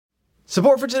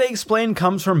Support for Today Explained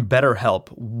comes from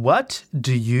BetterHelp. What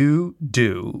do you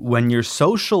do when your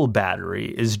social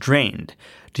battery is drained?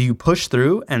 Do you push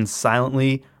through and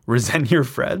silently resent your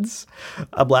friends?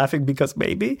 I'm laughing because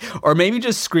maybe. Or maybe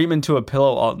just scream into a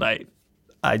pillow all night.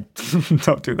 I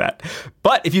don't do that.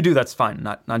 But if you do, that's fine.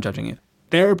 Not judging you.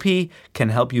 Therapy can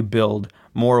help you build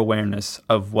more awareness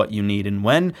of what you need. And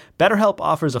when BetterHelp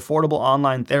offers affordable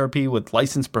online therapy with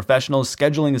licensed professionals,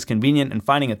 scheduling is convenient, and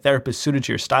finding a therapist suited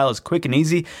to your style is quick and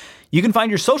easy, you can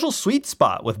find your social sweet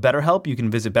spot with BetterHelp. You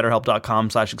can visit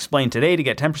betterhelp.com/explain today to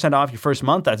get 10% off your first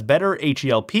month. That's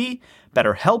BetterHelp,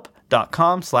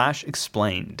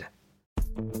 betterhelp.com/explained.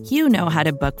 You know how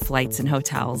to book flights and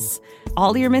hotels.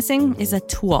 All you're missing is a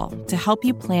tool to help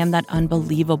you plan that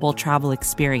unbelievable travel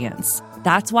experience.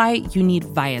 That's why you need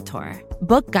Viator.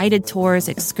 Book guided tours,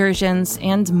 excursions,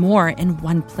 and more in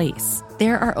one place.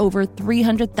 There are over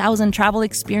 300,000 travel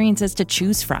experiences to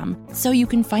choose from, so you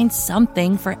can find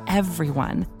something for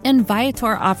everyone. And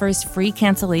Viator offers free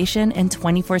cancellation and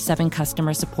 24/7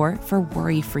 customer support for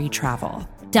worry-free travel.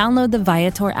 Download the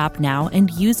Viator app now and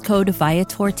use code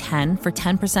Viator10 for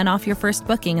 10% off your first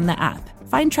booking in the app.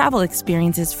 Find travel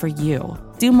experiences for you.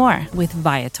 Do more with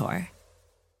Viator.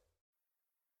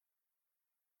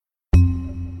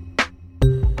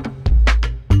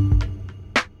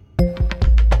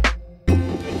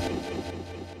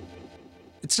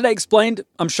 It's Today Explained.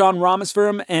 I'm Sean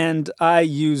Rameswaram, and I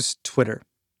use Twitter.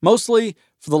 Mostly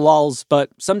for the lulz,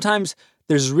 but sometimes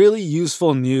there's really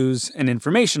useful news and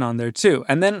information on there too.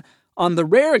 And then on the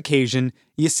rare occasion,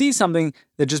 you see something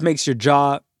that just makes your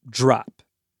jaw drop.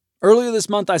 Earlier this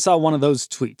month, I saw one of those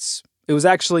tweets. It was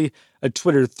actually a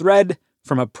Twitter thread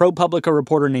from a ProPublica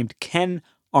reporter named Ken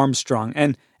Armstrong.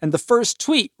 And the first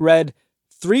tweet read,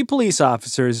 3 police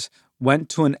officers went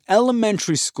to an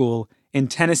elementary school in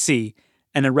Tennessee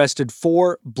and arrested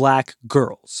 4 black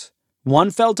girls.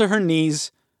 One fell to her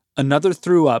knees, another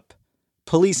threw up.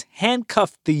 Police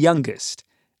handcuffed the youngest,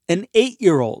 an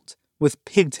 8-year-old with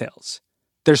pigtails.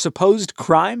 Their supposed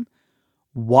crime?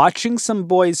 Watching some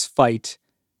boys fight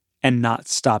and not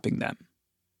stopping them.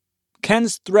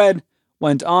 Ken's thread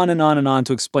went on and on and on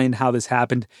to explain how this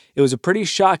happened. It was a pretty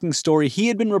shocking story he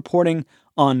had been reporting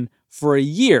on for a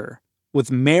year with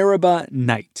Meraba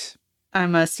Knight.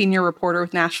 I'm a senior reporter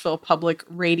with Nashville Public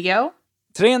Radio.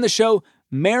 Today on the show,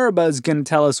 Meraba is going to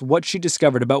tell us what she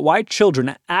discovered about why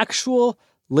children, actual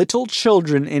little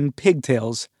children in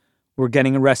pigtails, were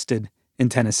getting arrested in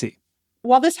Tennessee.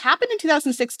 While this happened in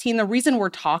 2016, the reason we're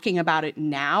talking about it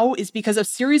now is because a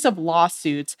series of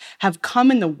lawsuits have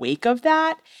come in the wake of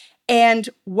that. And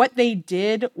what they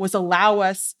did was allow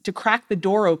us to crack the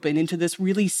door open into this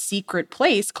really secret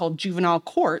place called juvenile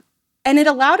court. And it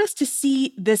allowed us to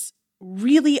see this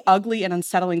really ugly and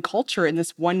unsettling culture in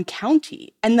this one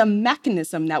county and the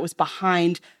mechanism that was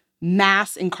behind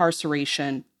mass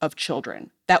incarceration of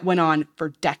children that went on for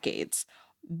decades.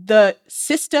 The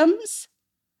systems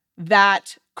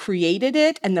that created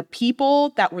it and the people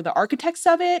that were the architects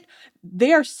of it,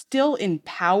 they are still in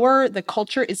power. The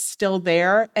culture is still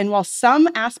there. And while some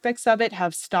aspects of it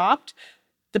have stopped,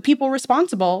 the people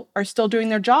responsible are still doing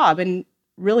their job and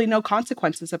really no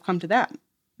consequences have come to them.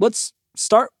 Let's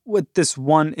start with this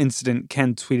one incident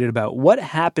Ken tweeted about. What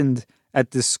happened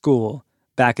at this school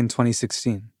back in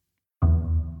 2016?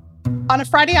 On a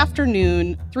Friday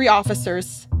afternoon, 3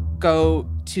 officers go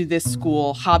to this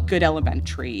school, Hobgood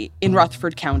Elementary, in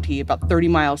Rutherford County, about 30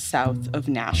 miles south of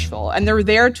Nashville. And they're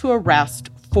there to arrest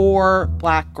 4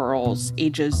 black girls,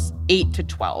 ages 8 to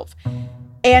 12.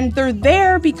 And they're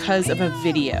there because of a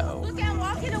video. Look at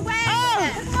walking away.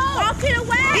 Oh, walking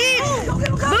away.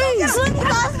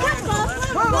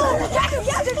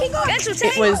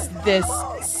 It was this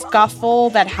scuffle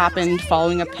that happened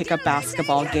following a pickup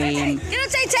basketball game. Get him,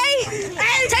 Tay-Tay.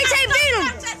 Tay-Tay beat him.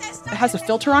 It has a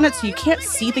filter on it, so you can't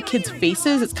see the kids'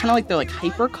 faces. It's kind of like they're like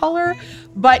hypercolor.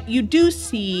 But you do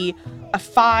see a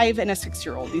 5 and a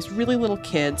 6-year-old, these really little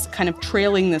kids kind of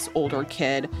trailing this older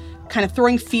kid, kind of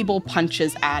throwing feeble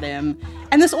punches at him.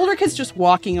 And this older kid's just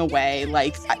walking away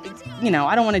like, I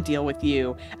don't want to deal with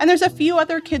you. And there's a few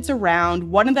other kids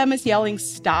around. One of them is yelling,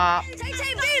 stop. Tay-Tay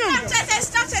beat him.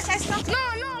 Stop. No.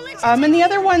 And the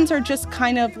other ones are just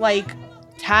kind of like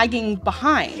tagging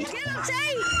behind. Get him,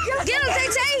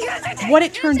 Tay-Tay. What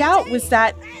it turned out was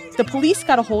that the police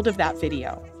got a hold of that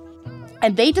video.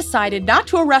 And they decided not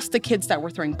to arrest the kids that were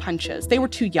throwing punches. They were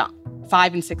too young,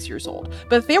 5 and 6 years old.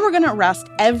 But they were going to arrest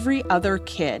every other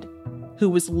kid who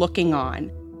was looking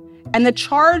on. And the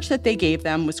charge that they gave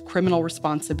them was criminal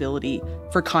responsibility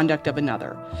for conduct of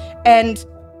another. And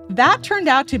that turned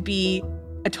out to be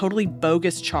a totally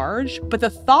bogus charge, but the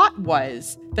thought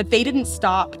was that they didn't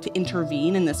stop to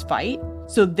intervene in this fight,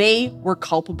 so they were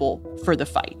culpable for the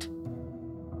fight.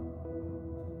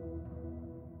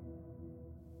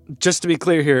 Just to be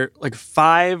clear here, like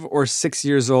 5 or 6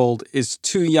 years old is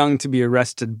too young to be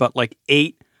arrested, but like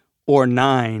 8 or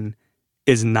 9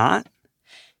 is not?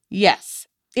 Yes.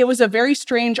 It was a very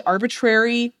strange,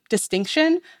 arbitrary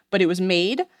distinction, but it was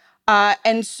made.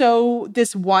 And so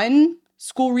this one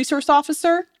school resource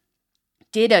officer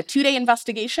did a 2-day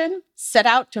investigation, set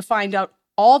out to find out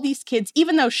all these kids.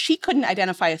 Even though she couldn't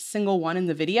identify a single one in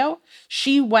the video,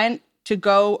 she went to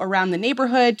go around the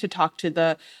neighborhood to talk to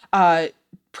the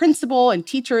principal and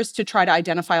teachers to try to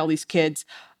identify all these kids,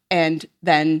 and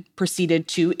then proceeded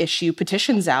to issue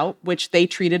petitions out, which they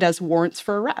treated as warrants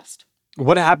for arrest.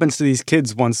 What happens to these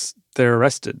kids once they're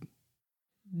arrested?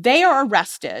 They are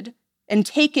arrested and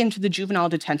taken to the juvenile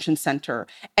detention center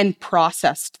and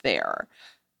processed there.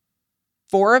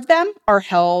 4 of them are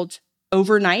held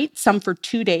overnight, some for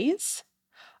 2 days.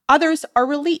 Others are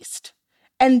released.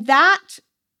 And that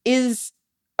is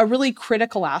a really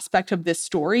critical aspect of this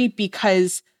story,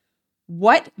 because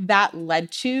what that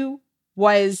led to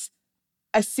was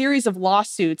a series of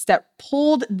lawsuits that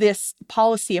pulled this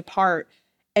policy apart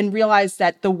and realized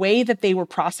that the way that they were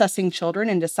processing children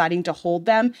and deciding to hold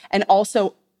them and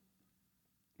also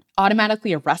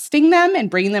automatically arresting them and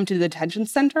bringing them to the detention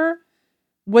center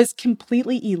was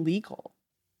completely illegal.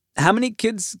 How many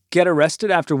kids get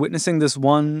arrested after witnessing this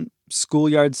one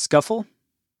schoolyard scuffle?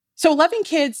 So 11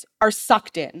 kids are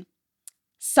sucked in.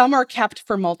 Some are kept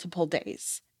for multiple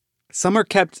days. Some are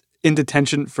kept in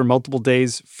detention for multiple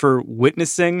days for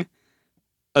witnessing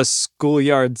a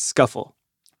schoolyard scuffle.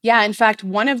 Yeah, in fact,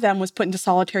 one of them was put into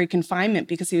solitary confinement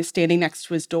because he was standing next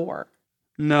to his door.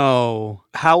 No.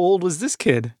 How old was this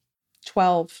kid?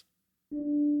 12.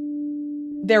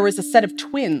 There was a set of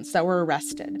twins that were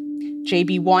arrested.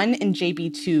 JB1 and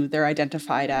JB2, they're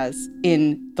identified as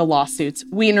in the lawsuits.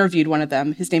 We interviewed one of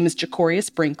them. His name is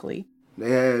Jacorius Brinkley. They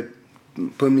had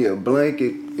put me a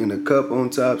blanket and a cup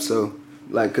on top, so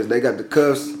because they got the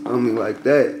cuffs on me like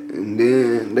that, and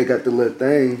then they got the little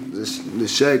thing, the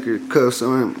shaker cuffs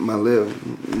on my little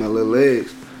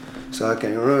legs, so I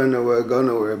can't run nowhere, go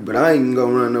nowhere, but I ain't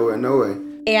gonna run nowhere, no way.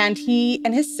 And he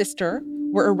and his sister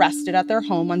were arrested at their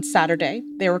home on Saturday.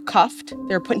 They were cuffed,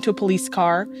 they were put into a police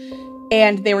car,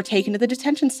 and they were taken to the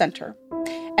detention center,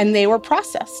 and they were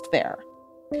processed there.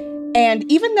 And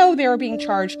even though they were being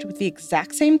charged with the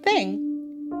exact same thing,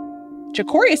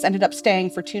 Jacorius ended up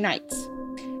staying for 2 nights,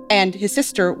 and his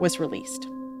sister was released.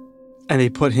 And they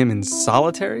put him in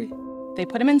solitary? They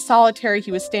put him in solitary.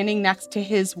 He was standing next to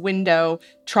his window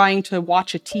trying to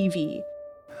watch a TV.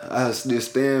 I was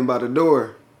just standing by the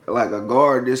door, like a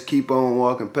guard just keep on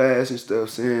walking past and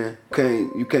stuff, saying,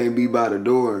 you can't be by the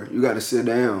door. You got to sit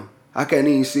down. I can't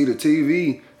even see the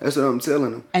TV. That's what I'm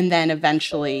telling him. And then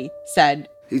eventually said,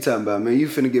 he talking about, man, you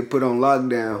finna get put on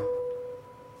lockdown.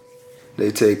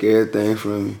 They take everything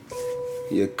from you.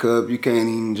 Your cup, you can't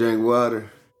even drink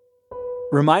water.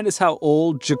 Remind us how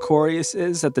old Jacorius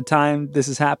is at the time this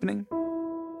is happening?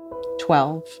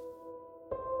 12.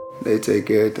 They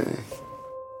take everything.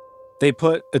 They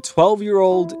put a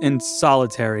 12-year-old in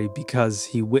solitary because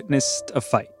he witnessed a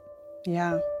fight.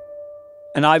 Yeah.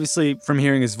 And obviously, from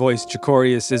hearing his voice,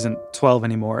 Jacorius isn't 12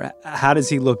 anymore. How does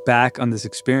he look back on this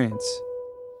experience?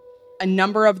 A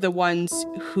number of the ones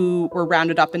who were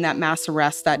rounded up in that mass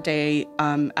arrest that day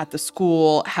at the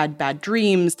school had bad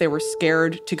dreams. They were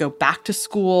scared to go back to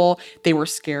school. They were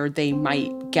scared they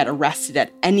might get arrested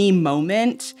at any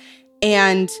moment.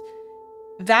 And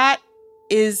that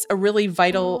is a really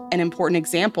vital and important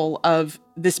example of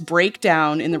this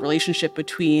breakdown in the relationship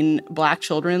between Black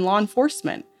children and law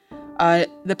enforcement.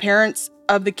 The parents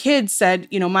of the kids said,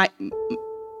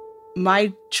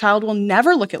 my child will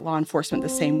never look at law enforcement the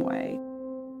same way.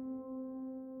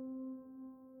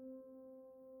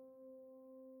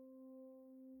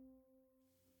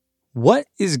 What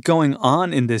is going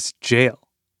on in this jail?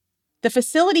 The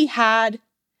facility had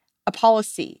a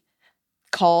policy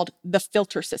called the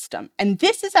filter system. And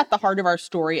this is at the heart of our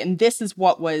story, and this is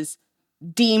what was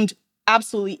deemed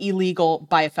absolutely illegal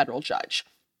by a federal judge.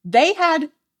 They had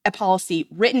a policy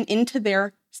written into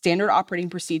their standard operating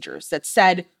procedures that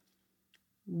said,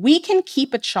 we can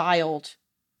keep a child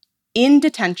in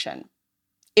detention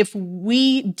if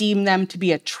we deem them to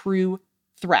be a true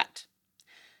threat.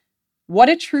 What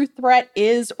a true threat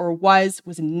is or was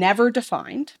never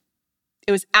defined.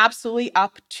 It was absolutely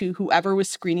up to whoever was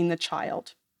screening the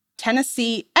child.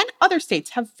 Tennessee and other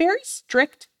states have very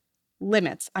strict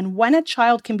limits on when a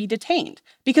child can be detained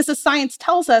because the science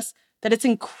tells us that it's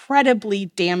incredibly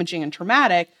damaging and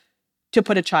traumatic to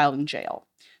put a child in jail.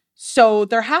 So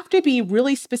there have to be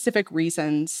really specific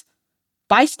reasons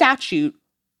by statute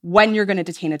when you're going to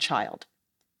detain a child.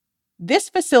 This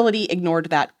facility ignored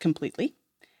that completely.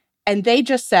 And they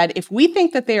just said, if we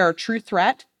think that they are a true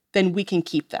threat, then we can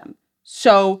keep them.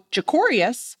 So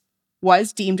Jacorius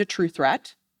was deemed a true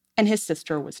threat, and his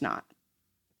sister was not.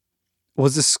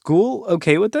 Was the school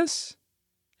okay with this?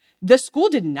 The school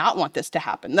did not want this to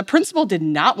happen. The principal did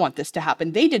not want this to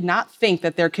happen. They did not think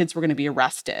that their kids were going to be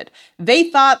arrested. They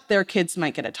thought their kids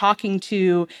might get a talking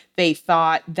to. They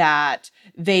thought that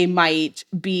they might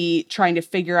be trying to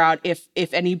figure out if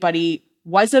anybody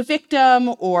was a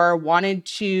victim or wanted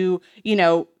to,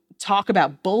 talk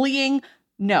about bullying.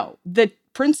 No, the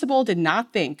principal did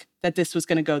not think that this was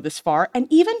going to go this far. And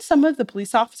even some of the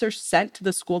police officers sent to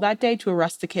the school that day to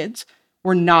arrest the kids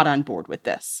were not on board with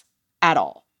this at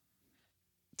all.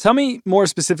 Tell me more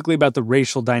specifically about the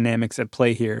racial dynamics at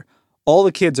play here. All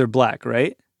the kids are black,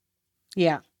 right?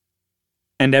 Yeah.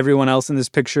 And everyone else in this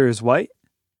picture is white?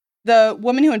 The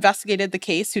woman who investigated the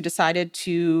case, who decided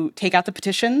to take out the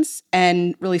petitions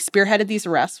and really spearheaded these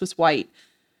arrests, was white.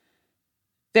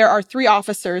 There are 3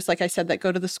 officers, like I said, that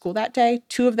go to the school that day.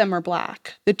 2 of them are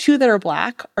black. The 2 that are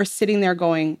black are sitting there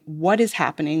going, what is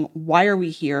happening? Why are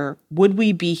we here? Would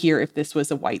we be here if this was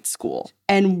a white school?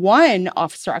 And one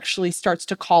officer actually starts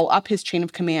to call up his chain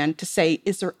of command to say,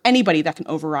 is there anybody that can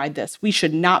override this? We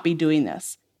should not be doing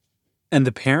this. And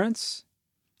the parents?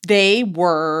 They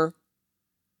were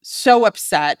so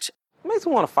upset. It makes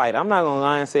me want to fight. I'm not going to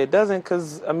lie and say it doesn't,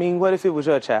 because, what if it was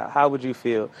your child? How would you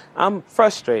feel? I'm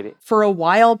frustrated. For a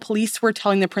while, police were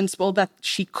telling the principal that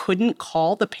she couldn't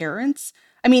call the parents.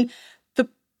 The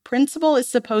principal is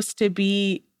supposed to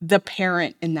be the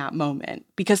parent in that moment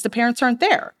because the parents aren't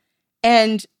there.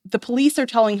 And the police are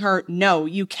telling her, no,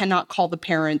 you cannot call the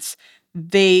parents.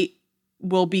 They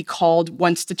will be called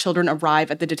once the children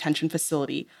arrive at the detention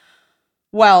facility.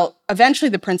 Well, eventually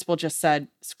the principal just said,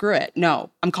 screw it.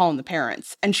 No, I'm calling the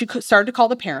parents. And she started to call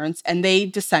the parents, and they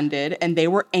descended, and they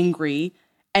were angry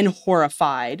and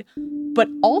horrified. But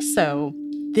also,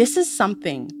 this is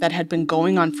something that had been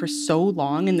going on for so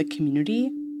long in the community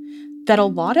that a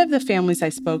lot of the families I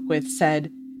spoke with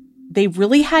said they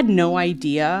really had no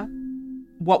idea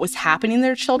what was happening to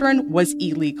their children was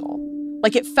illegal.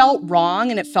 Like, it felt wrong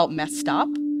and it felt messed up,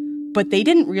 but they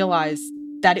didn't realize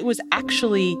that it was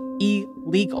actually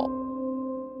illegal.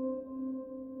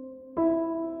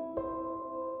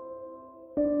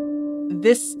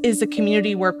 This is a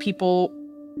community where people,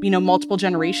 multiple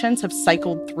generations have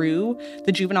cycled through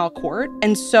the juvenile court.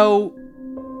 And so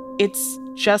it's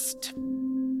just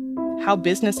how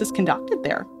business is conducted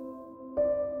there.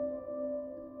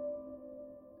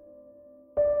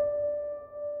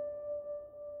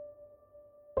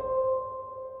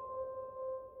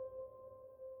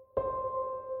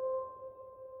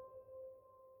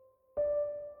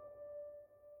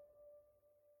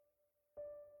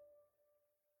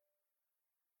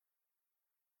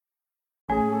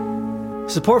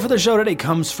 Support for the show today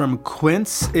comes from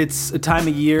Quince. It's a time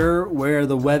of year where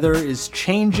the weather is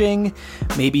changing.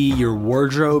 Maybe your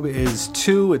wardrobe is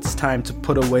too. It's time to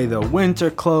put away the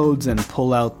winter clothes and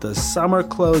pull out the summer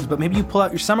clothes. But maybe you pull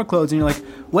out your summer clothes and you're like,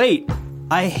 wait,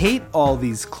 I hate all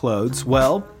these clothes.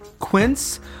 Well,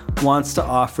 Quince wants to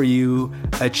offer you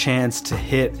a chance to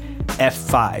hit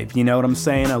F5. You know what I'm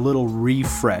saying? A little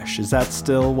refresh. Is that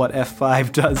still what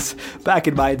F5 does? Back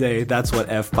in my day, that's what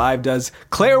F5 does.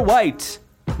 Claire White,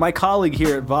 my colleague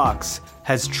here at Vox,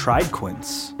 has tried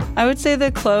Quince. I would say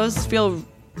the clothes feel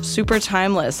super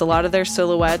timeless. A lot of their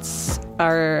silhouettes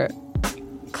are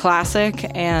classic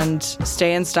and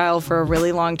stay in style for a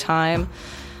really long time.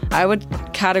 I would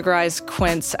categorize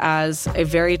Quince as a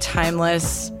very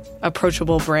timeless,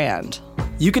 approachable brand.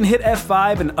 You can hit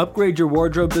F5 and upgrade your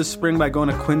wardrobe this spring by going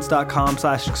to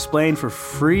quince.com/explain for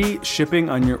free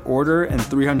shipping on your order and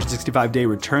 365-day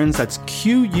returns. That's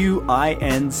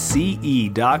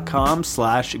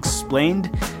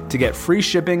QUINCE.com/explained to get free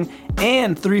shipping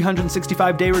and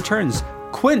 365-day returns.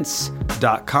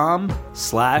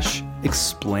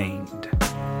 Quince.com/explained.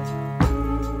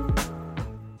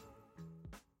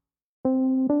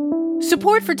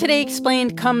 Support for Today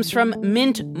Explained comes from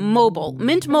Mint Mobile.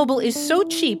 Mint Mobile is so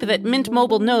cheap that Mint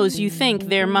Mobile knows you think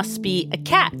there must be a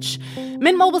catch.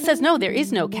 Mint Mobile says no, there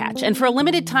is no catch. And for a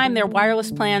limited time, their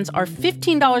wireless plans are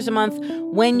 $15 a month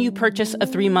when you purchase a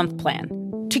 3-month plan.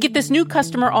 To get this new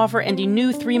customer offer and a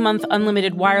new 3-month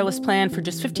unlimited wireless plan for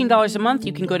just $15 a month,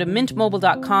 you can go to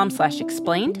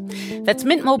mintmobile.com/explained. That's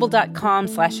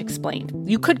mintmobile.com/explained.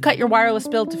 You could cut your wireless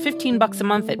bill to $15 a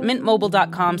month at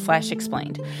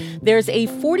mintmobile.com/explained. There's a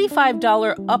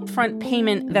 $45 upfront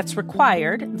payment that's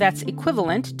required. That's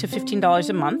equivalent to $15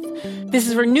 a month. This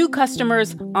is for new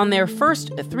customers on their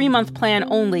first 3-month plan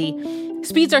only.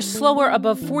 Speeds are slower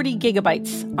above 40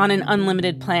 gigabytes on an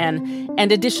unlimited plan,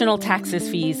 and additional taxes,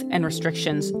 fees, and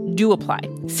restrictions do apply.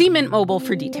 See Mint Mobile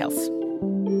for details.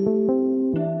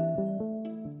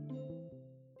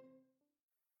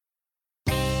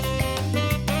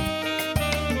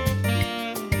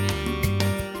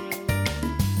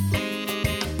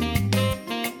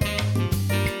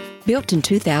 Built in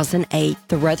 2008,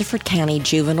 the Rutherford County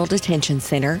Juvenile Detention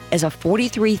Center is a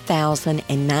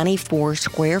 43,094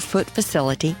 square foot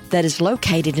facility that is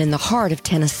located in the heart of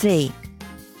Tennessee.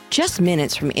 Just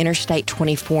minutes from Interstate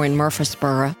 24 in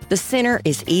Murfreesboro, the center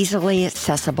is easily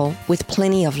accessible with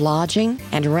plenty of lodging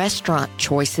and restaurant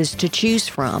choices to choose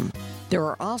from. There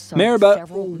are also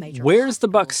several major... Where's the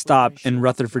buck stop in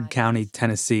Rutherford County,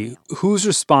 Tennessee? Who's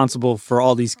responsible for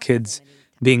all these kids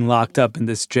being locked up in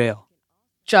this jail?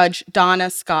 Judge Donna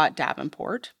Scott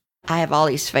Davenport. I have all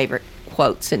these favorite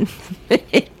quotes in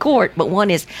court, but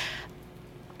one is,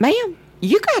 "Ma'am,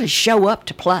 you got to show up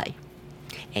to play.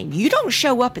 And you don't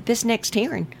show up at this next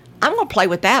hearing, I'm going to play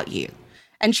without you."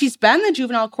 And she's been the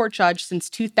juvenile court judge since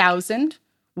 2000,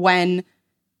 when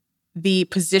the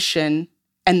position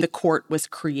and the court was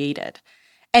created.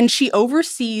 And she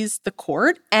oversees the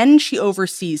court and she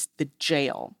oversees the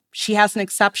jail. She has an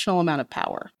exceptional amount of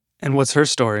power. And what's her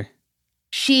story?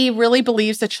 She really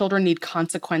believes that children need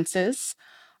consequences.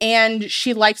 And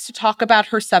she likes to talk about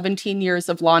her 17 years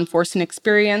of law enforcement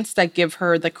experience that give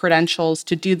her the credentials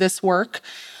to do this work.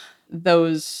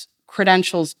 Those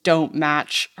credentials don't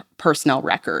match personnel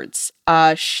records.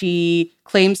 She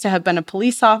claims to have been a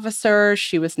police officer.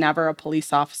 She was never a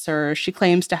police officer. She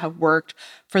claims to have worked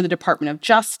for the Department of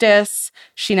Justice.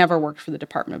 She never worked for the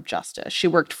Department of Justice. She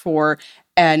worked for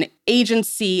an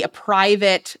agency, a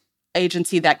private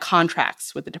agency that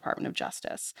contracts with the Department of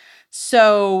Justice.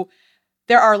 So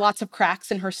there are lots of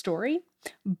cracks in her story,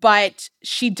 but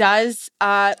she does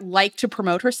like to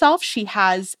promote herself. She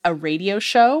has a radio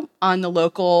show on the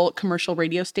local commercial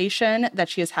radio station that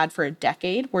she has had for a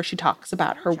decade where she talks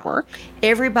about her work.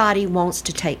 Everybody wants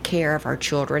to take care of our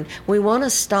children. We want to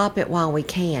stop it while we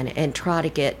can and try to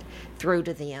get through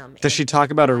to them. Does she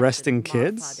talk about arresting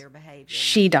kids?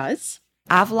 She does.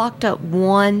 I've locked up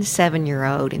one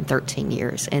 7-year-old in 13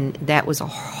 years, and that was a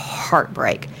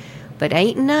heartbreak. But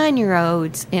 8 and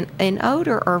 9-year-olds and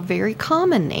older are very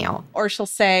common now. Or she'll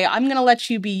say, "I'm going to let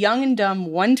you be young and dumb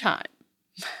one time."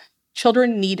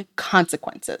 Children need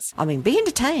consequences. I mean, being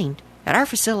detained at our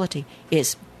facility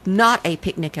is not a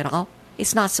picnic at all.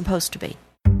 It's not supposed to be.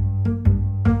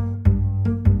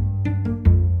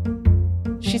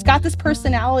 She's got this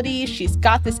personality. She's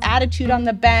got this attitude on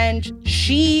the bench.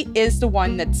 She is the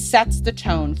one that sets the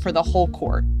tone for the whole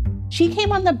court. She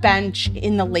came on the bench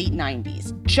in the late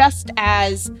 90s, just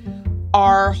as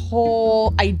our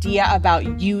whole idea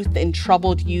about youth and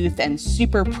troubled youth and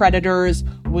super predators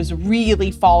was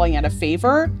really falling out of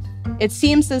favor. It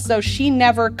seems as though she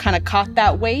never kind of caught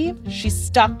that wave. She's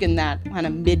stuck in that kind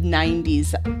of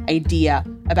mid-90s idea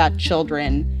about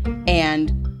children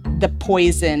and the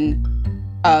poison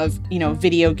of,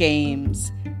 video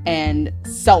games and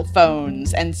cell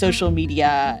phones and social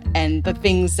media and the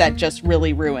things that just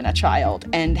really ruin a child,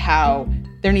 and how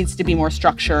there needs to be more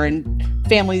structure and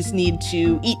families need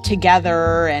to eat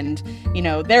together. And,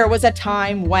 there was a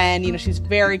time when, she's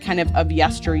very kind of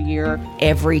yesteryear.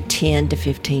 Every 10 to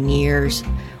 15 years,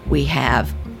 we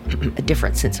have a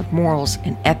different sense of morals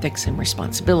and ethics and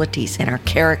responsibilities and our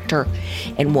character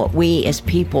and what we as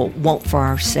people want for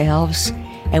ourselves.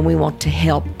 And we want to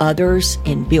help others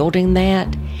in building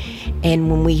that. And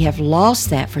when we have lost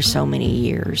that for so many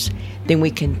years, then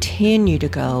we continue to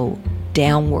go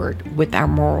downward with our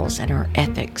morals and our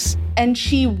ethics. And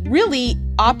she really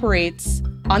operates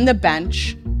on the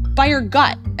bench by her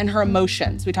gut and her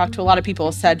emotions. We talked to a lot of people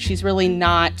who said she's really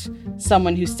not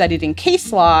someone who studied in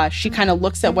case law. She kind of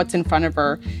looks at what's in front of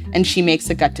her and she makes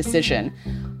a gut decision.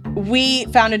 We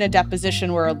found in a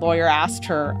deposition where a lawyer asked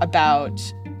her about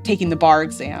taking the bar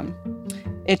exam.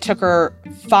 It took her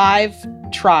 5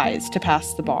 tries to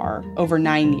pass the bar over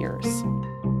 9 years.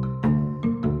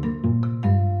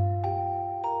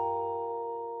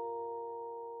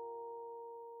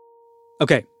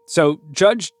 Okay, so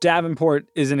Judge Davenport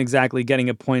isn't exactly getting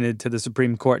appointed to the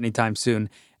Supreme Court anytime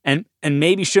soon, and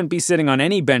maybe shouldn't be sitting on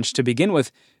any bench to begin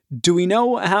with. Do we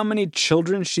know how many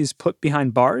children she's put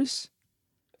behind bars?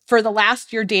 For the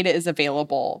last year data is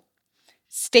available.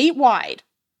 Statewide,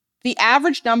 the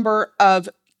average number of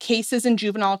cases in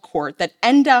juvenile court that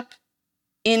end up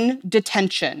in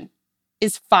detention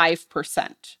is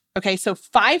 5%. Okay, so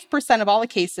 5% of all the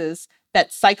cases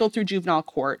that cycle through juvenile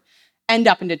court end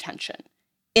up in detention.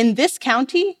 In this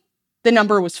county, the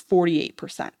number was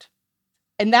 48%.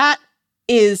 And that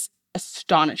is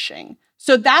astonishing.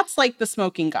 So that's like the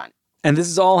smoking gun. And this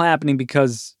is all happening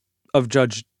because of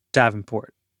Judge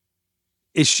Davenport.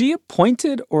 Is she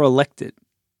appointed or elected?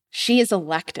 She is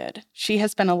elected. She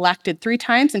has been elected 3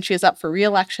 times, and she is up for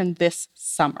re-election this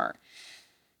summer.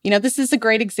 You know, this is a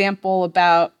great example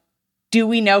about, do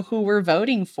we know who we're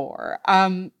voting for?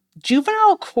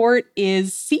 Juvenile court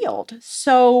is sealed.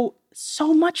 So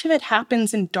much of it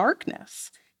happens in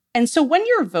darkness. And so when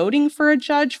you're voting for a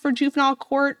judge for juvenile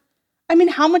court, I mean,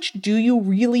 how much do you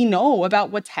really know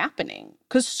about what's happening?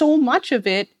 Because so much of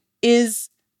it is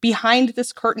behind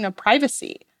this curtain of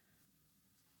privacy.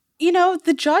 You know,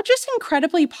 the judge is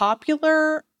incredibly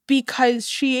popular because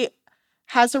she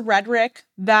has a rhetoric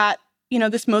that, you know,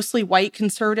 this mostly white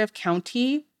conservative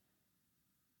county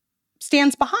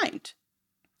stands behind.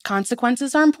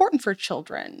 Consequences are important for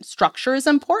children. Structure is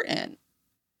important.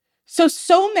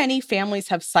 So many families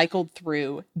have cycled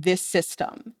through this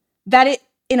system that it,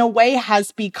 in a way,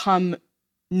 has become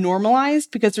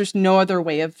normalized because there's no other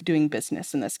way of doing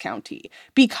business in this county.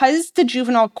 Because the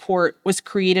juvenile court was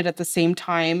created at the same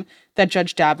time that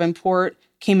Judge Davenport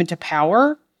came into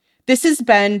power, this has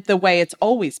been the way it's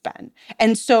always been.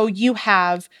 And so you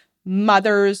have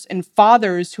mothers and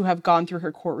fathers who have gone through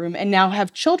her courtroom and now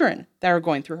have children that are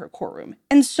going through her courtroom.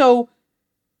 And so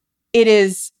it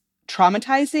is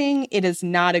traumatizing. It is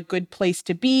not a good place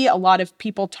to be. A lot of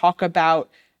people talk about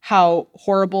how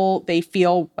horrible they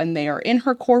feel when they are in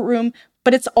her courtroom,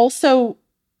 but it's also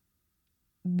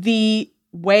the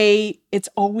way it's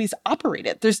always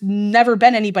operated. There's never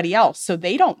been anybody else, so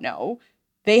they don't know.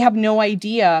 They have no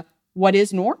idea what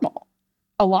is normal.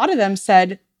 A lot of them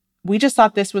said, we just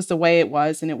thought this was the way it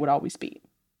was and it would always be.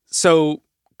 So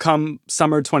come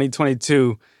summer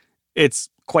 2022, it's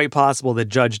quite possible that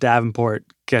Judge Davenport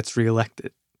gets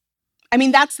reelected. I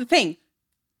mean, that's the thing.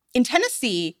 In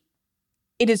Tennessee,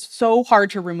 it is so hard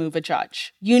to remove a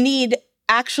judge. You need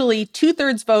actually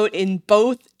 2/3 vote in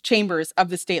both chambers of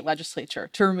the state legislature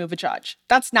to remove a judge.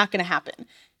 That's not going to happen.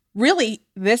 Really,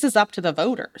 this is up to the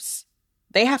voters.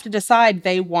 They have to decide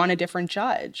they want a different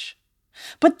judge.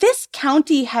 But this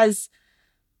county has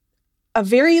a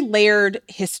very layered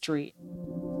history.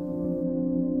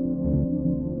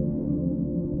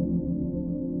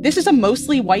 This is a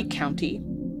mostly white county,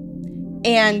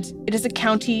 and it is a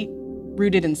county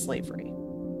rooted in slavery.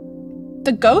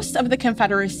 The ghosts of the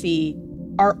Confederacy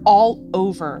are all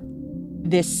over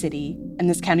this city and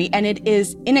this county, and it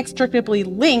is inextricably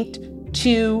linked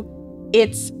to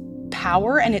its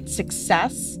power and its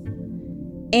success.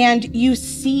 And you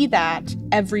see that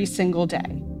every single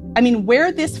day. I mean,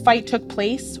 where this fight took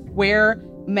place, where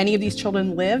many of these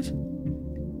children live,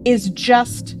 is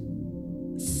just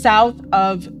south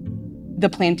of the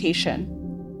plantation.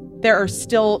 There are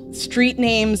still street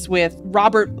names with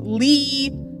Robert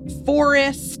Lee,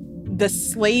 Forrest. The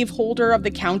slaveholder of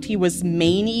the county was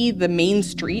Maney. The main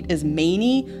street is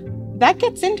Maney. That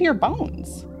gets into your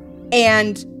bones.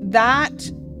 And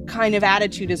that kind of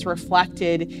attitude is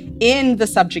reflected in the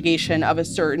subjugation of a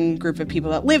certain group of people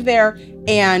that live there,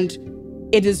 and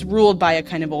it is ruled by a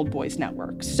kind of old boys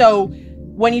network. So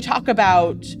when you talk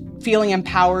about feeling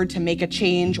empowered to make a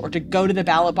change or to go to the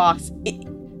ballot box,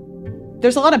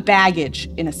 there's a lot of baggage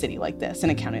in a city like this, in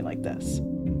a county like this.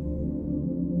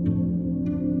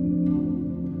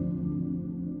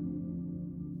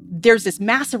 There's this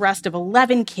mass arrest of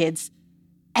 11 kids,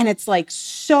 and it's like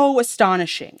so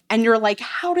astonishing. And you're like,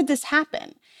 how did this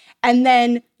happen? And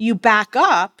then you back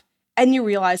up and you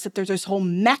realize that there's this whole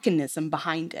mechanism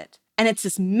behind it. And it's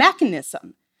this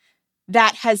mechanism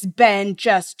that has been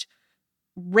just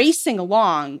racing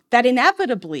along that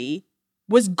inevitably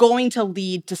was going to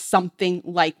lead to something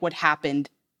like what happened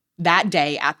that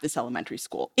day at this elementary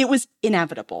school. It was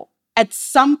inevitable. At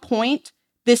some point,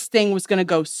 this thing was going to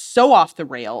go so off the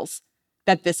rails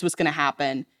that this was going to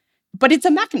happen. But it's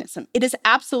a mechanism. It is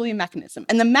absolutely a mechanism.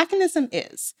 And the mechanism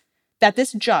is that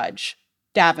this judge,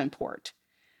 Davenport,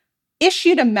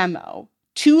 issued a memo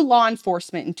to law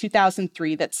enforcement in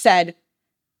 2003 that said,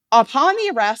 upon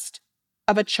the arrest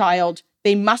of a child,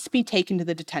 they must be taken to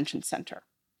the detention center.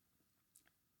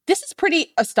 This is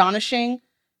pretty astonishing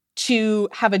to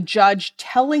have a judge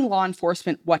telling law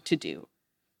enforcement what to do.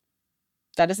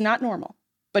 That is not normal.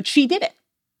 But she did it.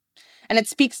 And it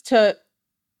speaks to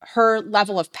her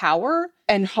level of power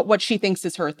and what she thinks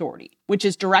is her authority, which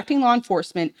is directing law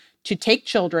enforcement to take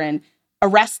children,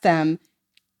 arrest them,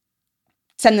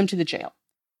 send them to the jail.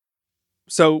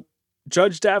 So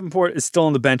Judge Davenport is still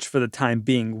on the bench for the time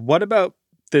being. What about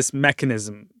this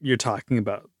mechanism you're talking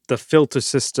about, the filter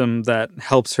system that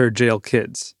helps her jail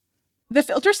kids? The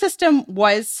filter system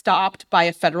was stopped by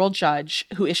a federal judge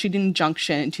who issued an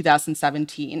injunction in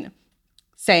 2017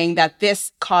 saying that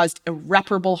this caused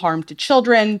irreparable harm to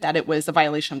children, that it was a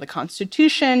violation of the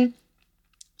Constitution.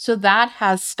 So that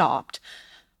has stopped.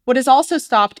 What has also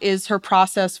stopped is her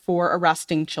process for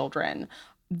arresting children.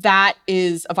 That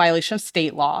is a violation of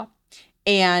state law,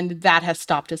 and that has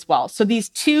stopped as well. So these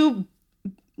two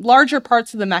larger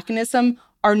parts of the mechanism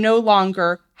are no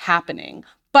longer happening.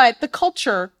 But the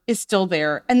culture is still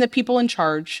there, and the people in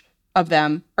charge of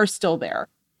them are still there.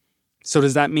 So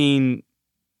does that mean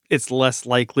it's less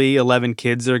likely 11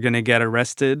 kids are going to get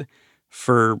arrested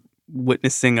for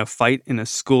witnessing a fight in a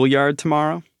schoolyard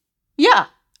tomorrow? Yeah,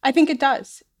 I think it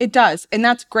does. It does, and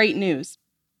that's great news.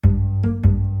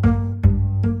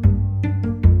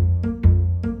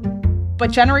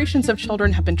 But generations of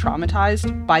children have been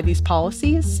traumatized by these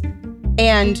policies,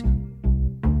 and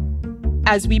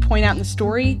as we point out in the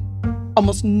story,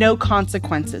 almost no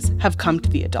consequences have come to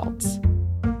the adults.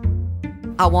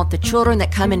 I want the children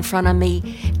that come in front of me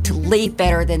to leave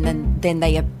better than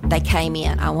they came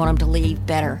in. I want them to leave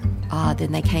better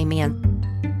than they came in.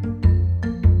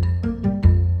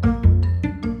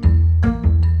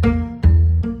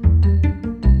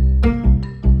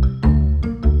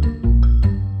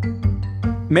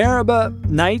 Meraba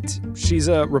Knight, she's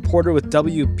a reporter with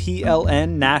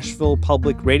WPLN Nashville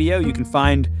Public Radio. You can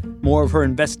find more of her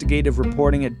investigative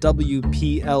reporting at WPLN.org.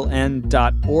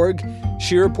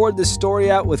 She reported this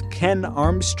story out with Ken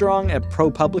Armstrong at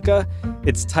ProPublica.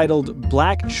 It's titled,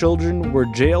 "Black Children Were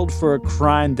Jailed for a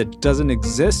Crime That Doesn't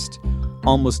Exist.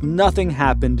 Almost Nothing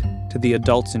Happened to the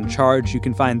Adults in Charge." You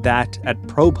can find that at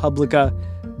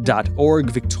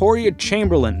ProPublica.org. Victoria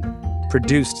Chamberlain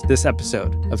produced this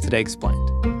episode of Today Explained.